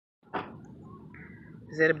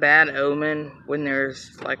Is it a bad omen when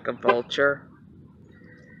there's like a vulture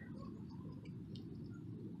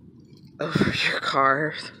over your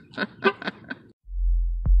cars?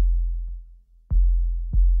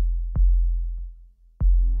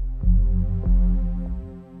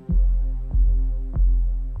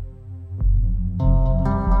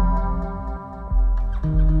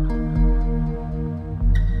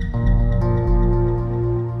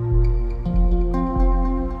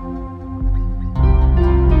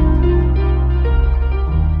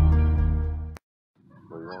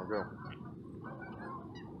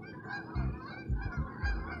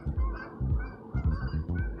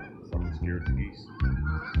 Scared the geese.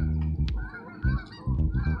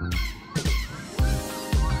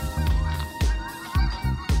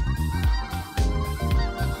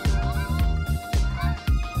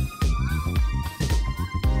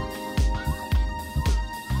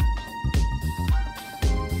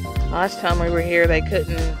 Last time we were here, they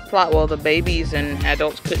couldn't fly. Well, the babies and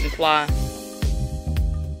adults couldn't fly.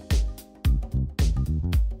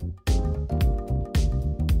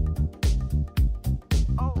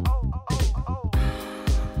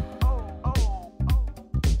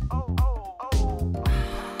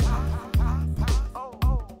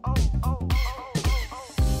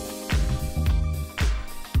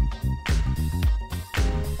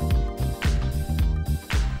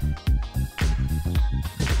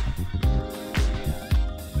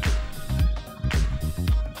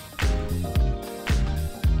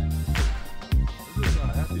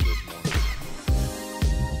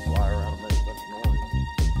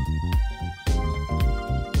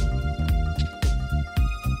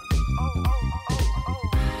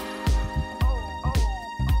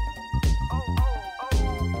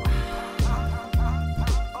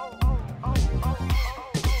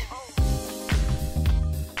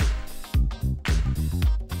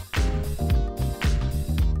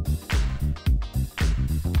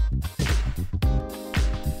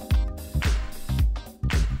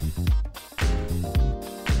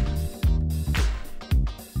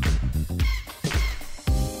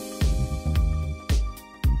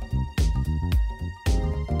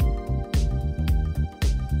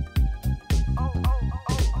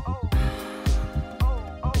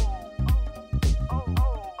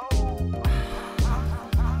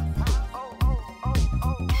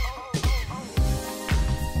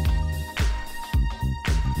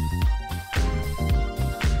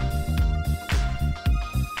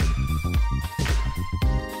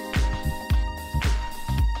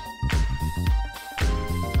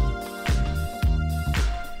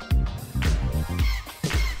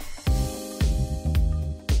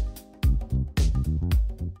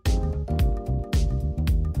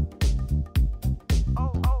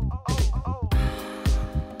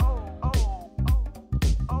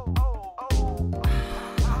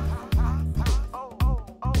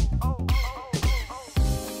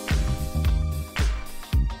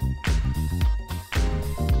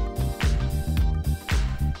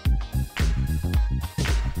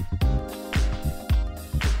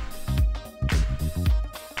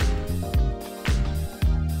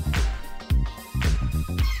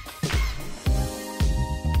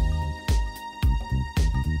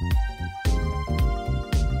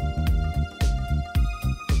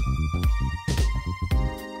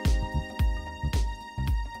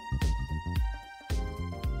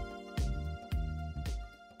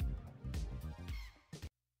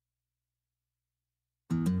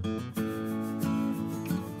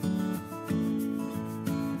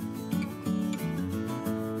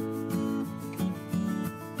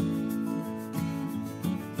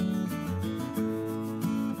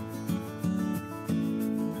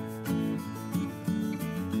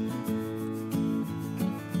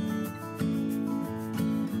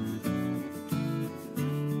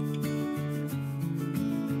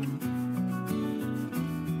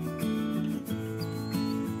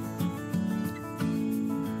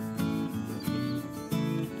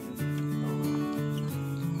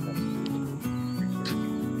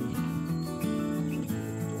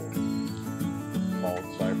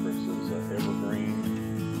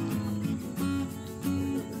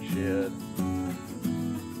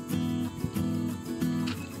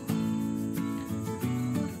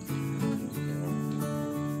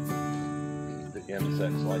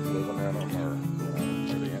 Insects like living in them,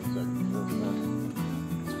 or the insects living in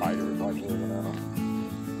them. Spiders like living in them.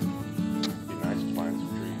 It'd be nice to find some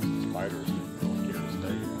trees and spiders that don't care to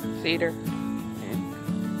stay. Cedar.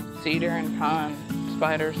 Cedar and pine.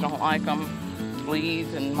 Spiders don't like them.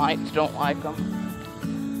 Fleas and mites don't like them.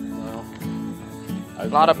 Well, a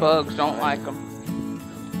lot of bugs don't like them.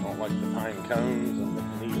 Don't like the pine cones and the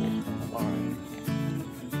needles from the pine.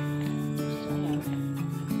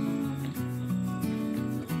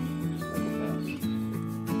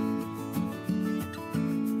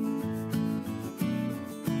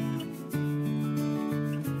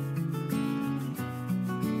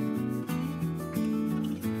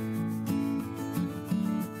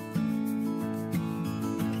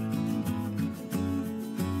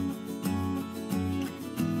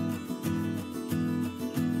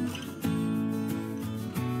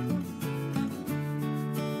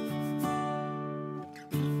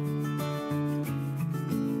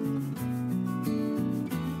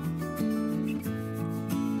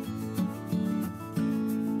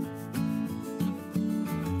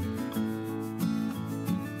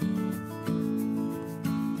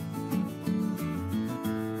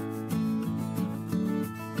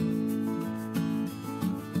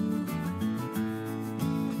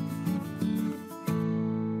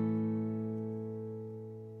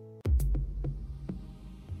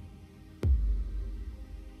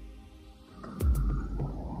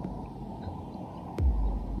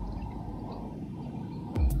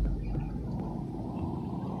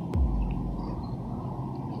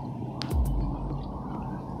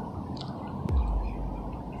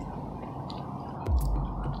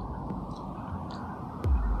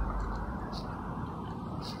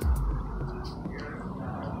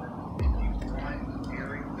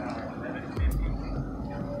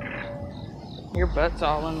 Your butt's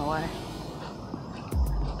all in the way.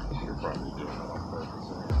 You're probably doing it on purpose.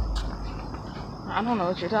 I don't know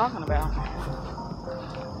what you're talking about.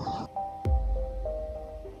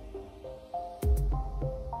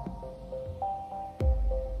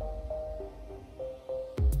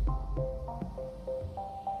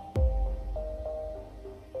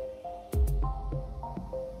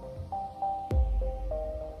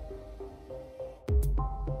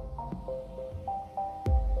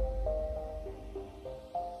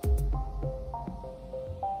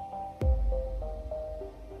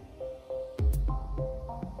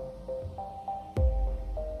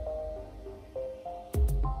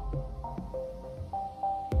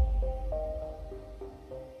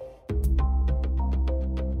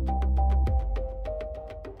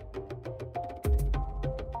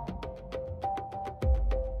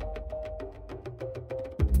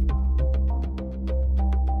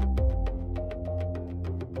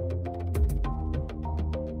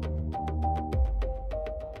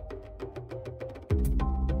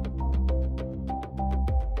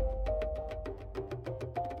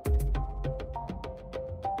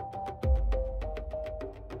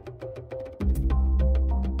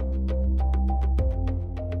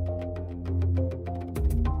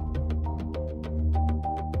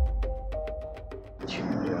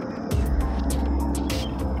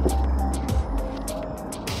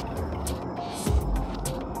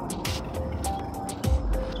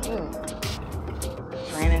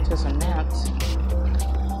 Ran into some gnats.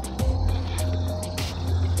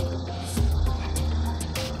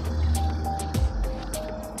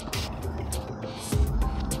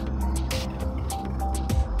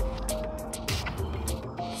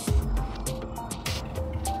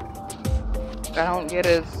 I don't get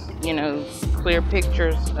as, clear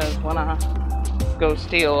pictures as when I go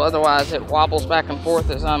steal. Otherwise, it wobbles back and forth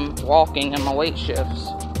as I'm walking and my weight shifts.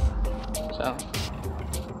 So.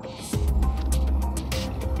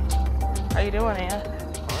 How you doing, Ann?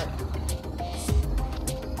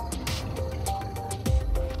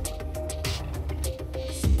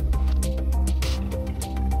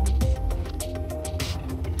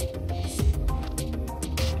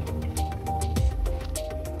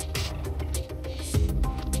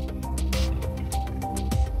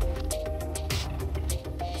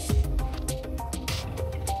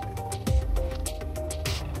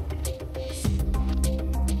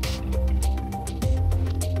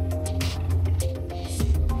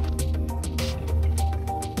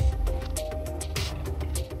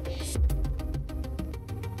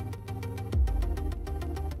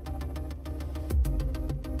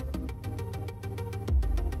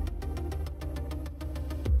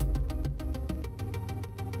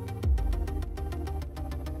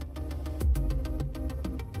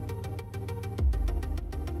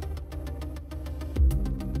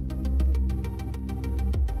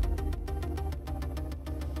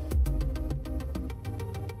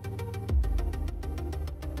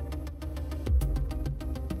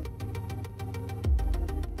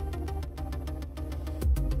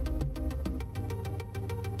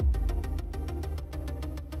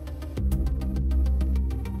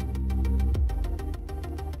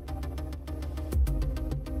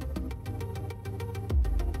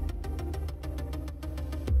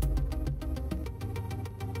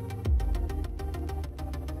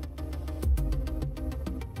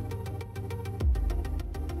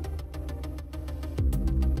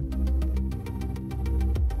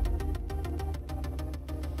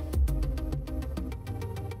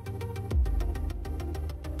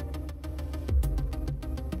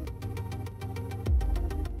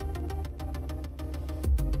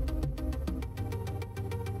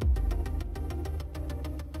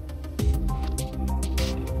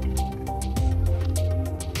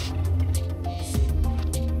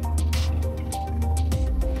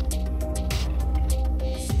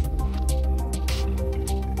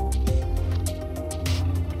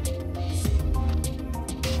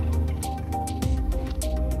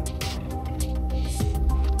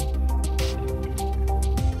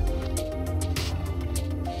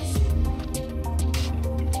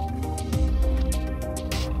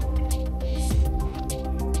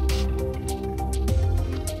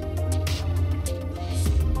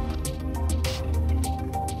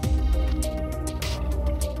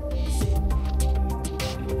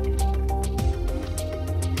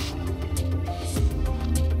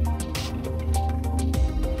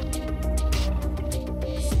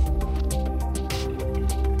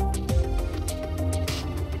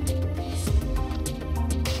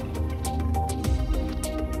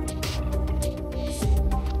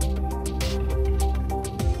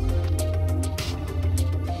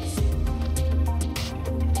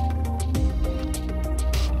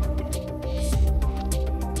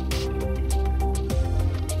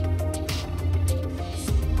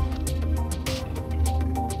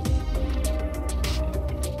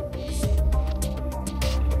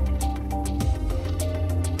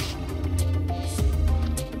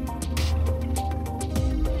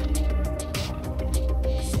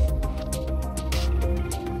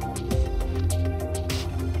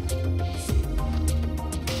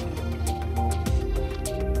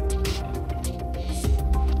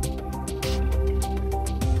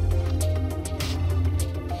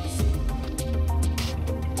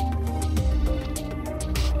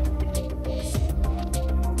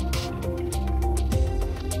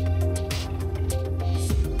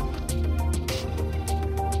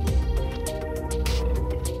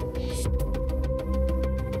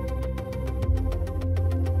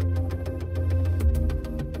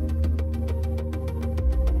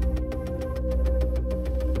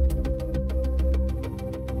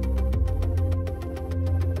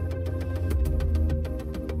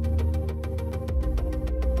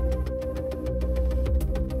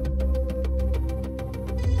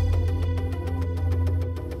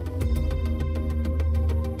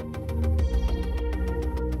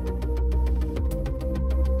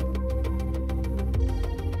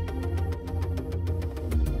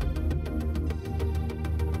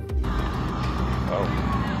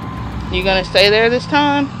 You gonna stay there this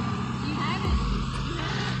time?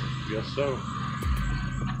 Guess so.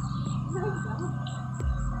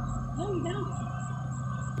 No, you don't.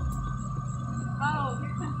 Oh, here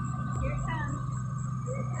it comes.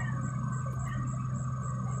 Here it comes.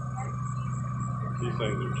 These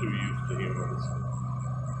things are too used to humans.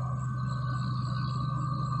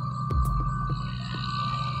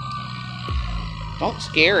 Don't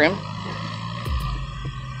scare him.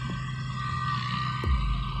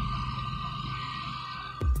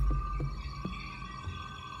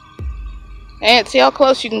 And see how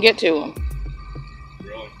close you can get to him.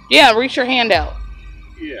 Really? Yeah, reach your hand out.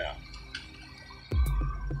 Yeah.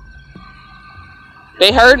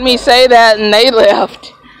 They heard me say that and they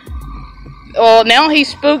left. Well, now he's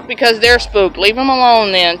spooked because they're spooked. Leave him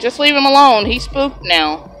alone then. Just leave him alone. He's spooked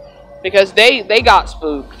now. Because they got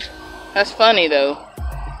spooked. That's funny though.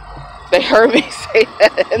 They heard me say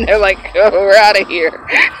that and they're like, oh, we're out of here.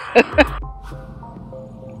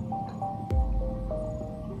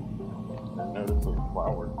 Noticed those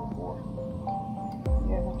flowers before.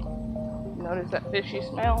 Yeah. Notice that fishy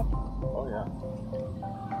smell? Oh yeah.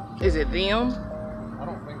 Is it them? I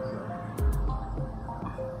don't think so.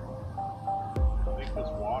 I think this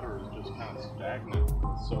water is just kind of stagnant.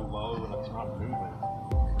 It's so low and it's not moving.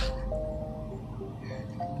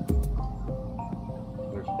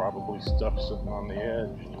 There's probably stuff sitting on the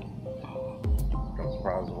edge. I'm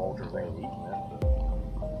surprised the vultures ain't eating it, but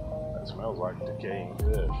that smells like decaying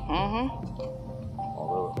fish.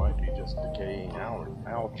 Although it might be just decaying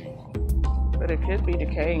algae. But it could be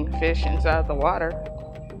decaying fish inside the water.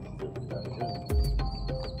 That too.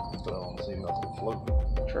 But I don't see nothing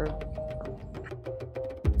floating. True.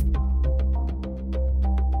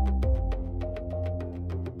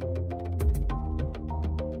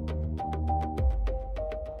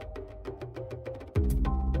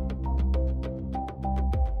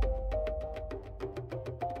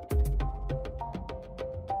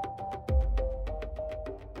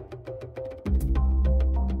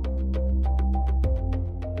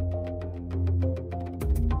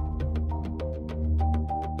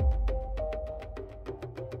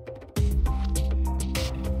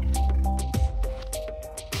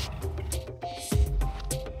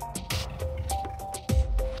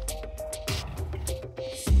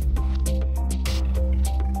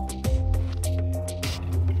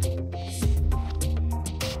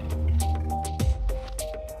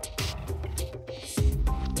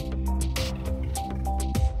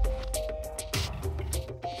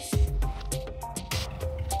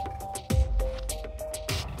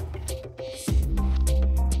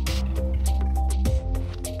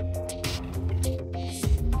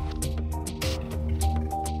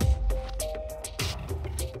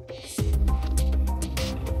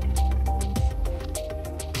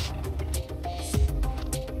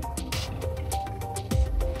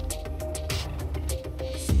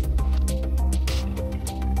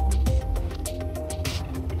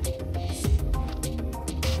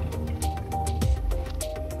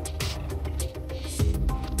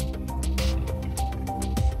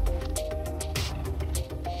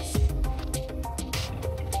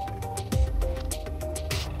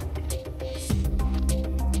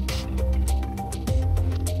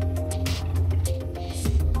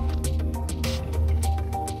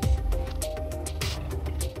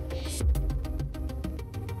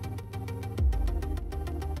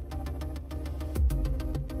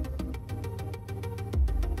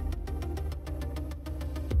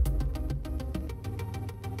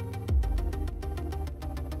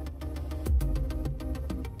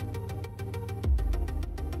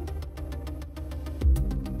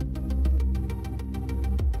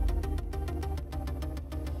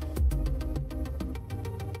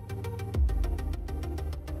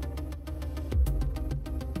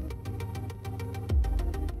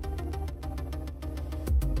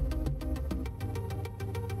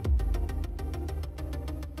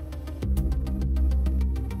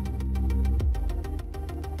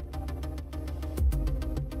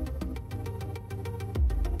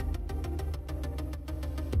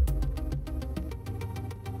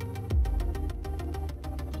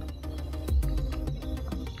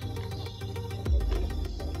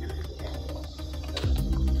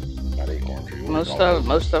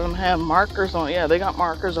 Most of them have markers on. Yeah, they got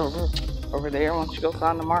markers over there. Why don't you go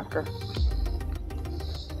find the marker?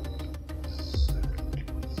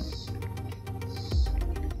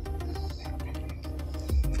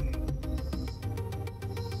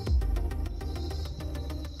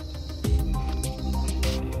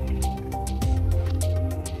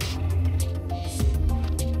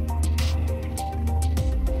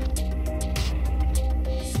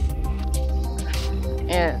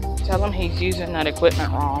 Yeah, tell them He's using that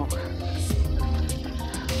equipment wrong.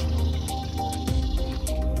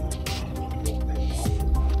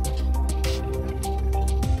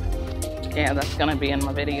 Yeah, that's gonna be in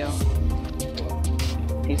my video.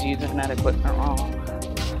 He's using that equipment wrong.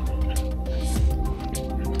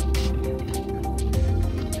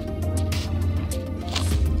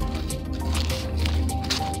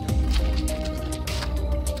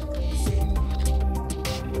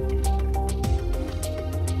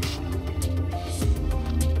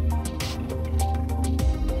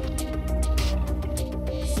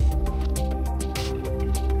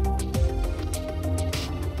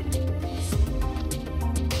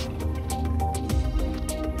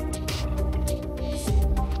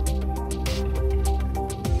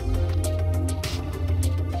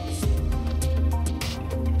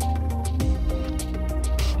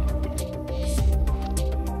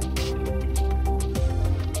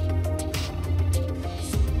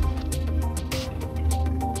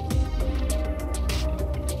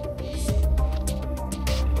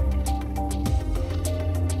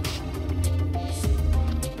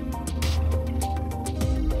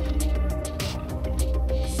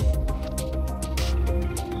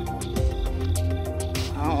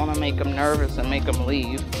 I don't want to make them nervous and make them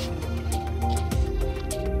leave.